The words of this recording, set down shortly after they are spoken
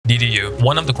DDU,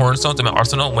 one of the cornerstones in my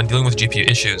arsenal when dealing with GPU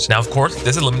issues. Now, of course,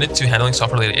 this is limited to handling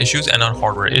software-related issues and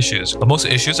non-hardware issues, but most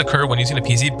issues occur when using a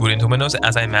PC booted into Windows,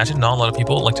 as I imagine not a lot of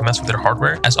people like to mess with their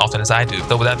hardware as often as I do.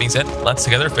 So with that being said, let's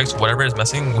together fix whatever is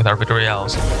messing with our victory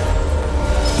royales.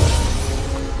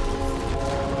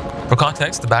 For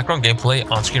context, the background gameplay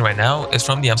on screen right now is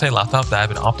from the MSI laptop that I've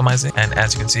been optimizing, and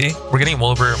as you can see, we're getting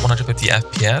well over 150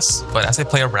 FPS, but as I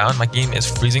play around, my game is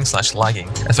freezing/lagging,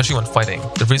 especially when fighting.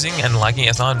 The freezing and lagging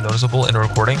is not noticeable in the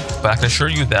recording, but I can assure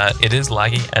you that it is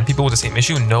lagging, and people with the same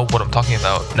issue know what I'm talking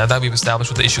about. Now that we've established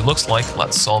what the issue looks like,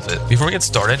 let's solve it. Before we get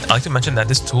started, I'd like to mention that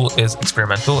this tool is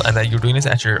experimental and that you're doing this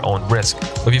at your own risk.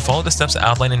 But if you follow the steps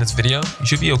outlined in this video, you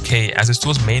should be okay, as this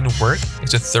tool's main work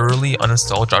is to thoroughly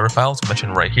uninstall driver files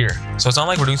mentioned right here. So it's not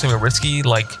like we're doing something risky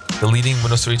like deleting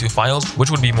Windows 32 files,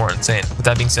 which would be more insane. With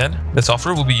that being said, the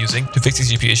software we'll be using to fix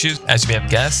these GPU issues, as you may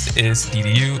have guessed, is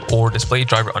DDU, or Display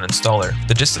Driver Uninstaller.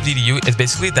 The gist of DDU is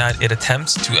basically that it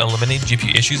attempts to eliminate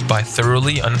GPU issues by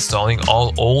thoroughly uninstalling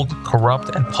all old,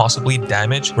 corrupt, and possibly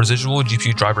damaged residual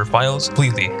GPU driver files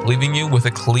completely, leaving you with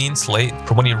a clean slate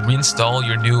for when you reinstall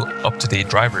your new up-to-date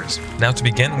drivers. Now to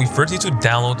begin, we first need to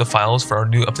download the files for our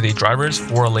new up-to-date drivers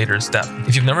for a later step.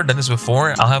 If you've never done this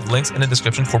before, I'll have links in the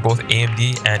description for both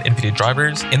AMD and NVIDIA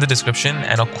drivers in the description,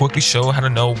 and I'll quickly show how to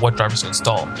know what drivers to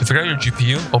install. To figure out your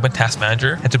GPU, open Task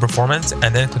Manager, head to Performance,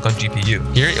 and then click on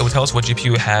GPU. Here, it will tell us what GPU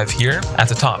you have here at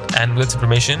the top, and with this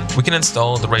information, we can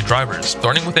install the right drivers.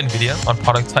 Starting with NVIDIA, on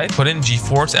product type, put in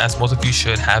GeForce, as most of you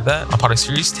should have that. On product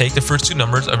series, take the first two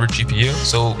numbers of your GPU.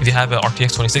 So if you have an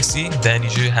RTX 2060, then you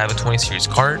should have a 20 series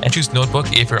card, and choose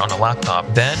notebook if you're on a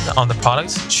laptop. Then on the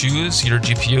products, choose your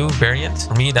GPU variant.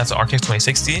 For me, that's an RTX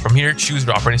 2060. From here, choose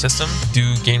your operating system,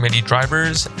 do game ready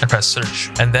drivers, and press search,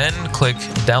 and then click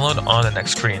download on the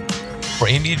next screen. For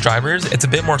AMD drivers, it's a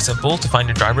bit more simple to find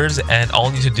your drivers, and all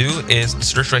you need to do is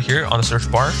search right here on the search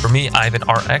bar. For me, I have an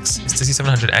RX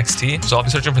 6700 XT, so I'll be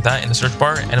searching for that in the search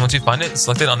bar, and once you find it,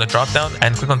 select it on the dropdown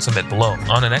and click on submit below.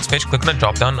 On the next page, click on the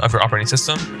dropdown of your operating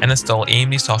system and install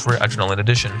AMD Software Adrenaline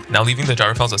Edition. Now, leaving the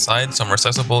driver files aside, some are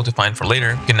accessible to find for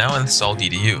later, you can now install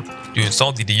DDU. To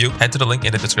install DDU, head to the link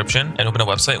in the description and open a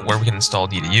website where we can install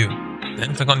DDU.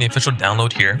 Then click on the official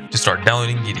download here to start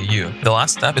downloading DDU. The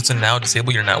last step is to now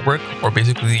disable your network, or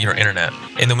basically your internet.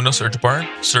 In the Windows search bar,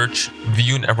 search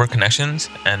View Network Connections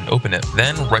and open it.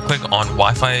 Then right click on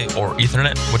Wi-Fi or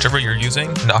Ethernet, whichever you're using,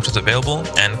 and the options available,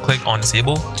 and click on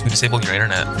Disable to disable your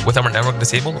internet. With our network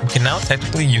disabled, we can now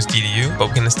technically use DDU, but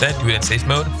we can instead do it in safe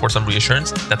mode for some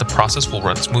reassurance that the process will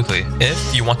run smoothly.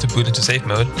 If you want to boot into safe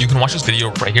mode, you can watch this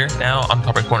video right here now on the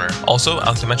top right corner. Also, I'd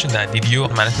like to mention that DDU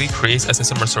automatically creates a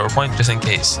system restore point just in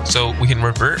case, so we can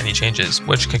revert any changes,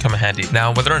 which can come in handy.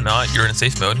 Now, whether or not you're in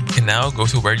safe mode, you can now go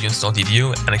to where you install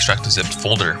DDU and extract the zipped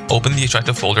folder. Open the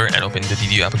extracted folder and open the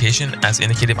DDU application as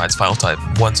indicated by its file type.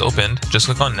 Once opened, just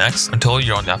click on next until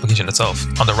you're on the application itself.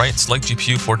 On the right, select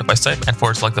GPU for device type, and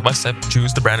for select device type,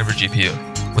 choose the brand of your GPU.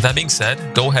 With that being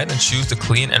said, go ahead and choose the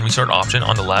clean and restart option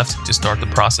on the left to start the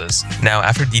process. Now,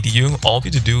 after DDU, all you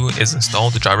need to do is install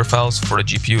the driver files for the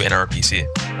GPU in our PC.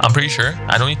 I'm pretty sure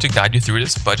I don't need to guide you through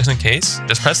this, but just in case,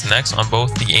 just press next on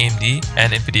both the AMD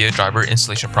and NVIDIA driver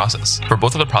installation process. For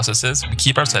both of the processes, we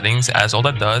keep our settings, as all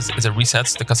that does is it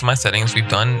resets the customized settings we've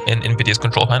done in NVIDIA's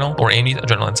control panel or AMD's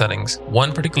Adrenaline settings.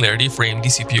 One particularity for AMD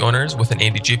CPU owners with an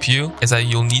AMD GPU is that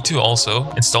you'll need to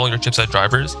also install your chipset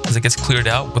drivers, as it gets cleared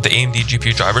out with the AMD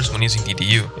GPU drivers when using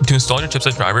DDU. And to install your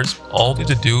chipset drivers, all we need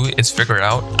to do is figure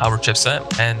out our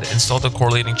chipset and install the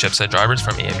correlating chipset drivers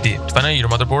from AMD. To find out your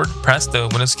motherboard, press the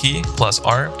Windows key plus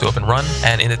R to open run,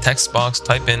 and in the text box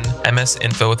type in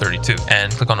MSInfo32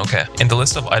 and click on OK. In the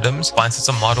list of items, find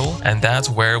system model, and that's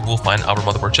where we'll find our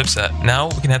motherboard chipset. Now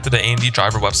we can head to the AMD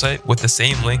driver website with the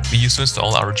same link we used to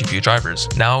install our GPU drivers.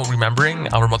 Now, remembering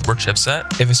our motherboard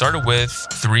chipset, if it started with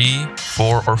 3,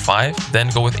 4, or 5, then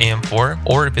go with AM4,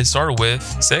 or if it started with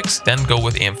 6, then go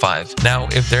with AM5. Now,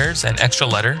 if there's an extra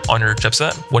letter on your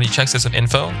chipset, when you check system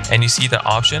info and you see that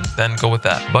option, then go with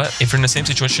that. But if you're in the same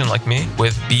situation like me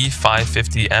with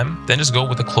B550M, then just go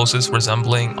with the closest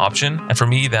resembling option, and for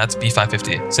me that's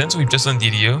B550. Since we've just done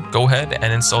DDU, go ahead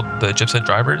and install the chipset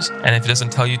drivers, and if it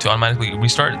doesn't tell you to automatically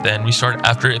restart, then restart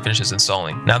after it finishes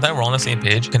installing. Now that we're on the same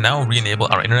page, we can now re-enable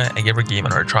our internet and give our game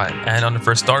another try. And on the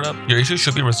first startup, your issue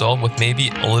should be resolved with maybe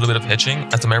a little bit of hitching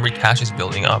as the memory cache is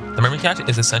building up. The memory cache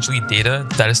is essentially data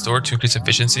that is stored to increase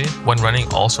efficiency when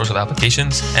running all sorts of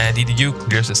applications, and DDU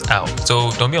clears this out.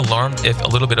 So don't be alarmed if a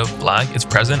little bit of lag is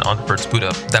present on the first boot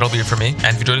up. That'll be it for me, and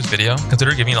if you enjoyed this video,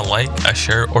 consider giving it a like, a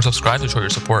share, or subscribe to show your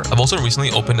support. I've also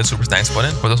recently opened the super thanks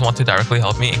button for those who want to directly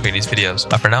help me in creating these videos.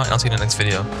 But for now, and I'll see you in the next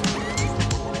video.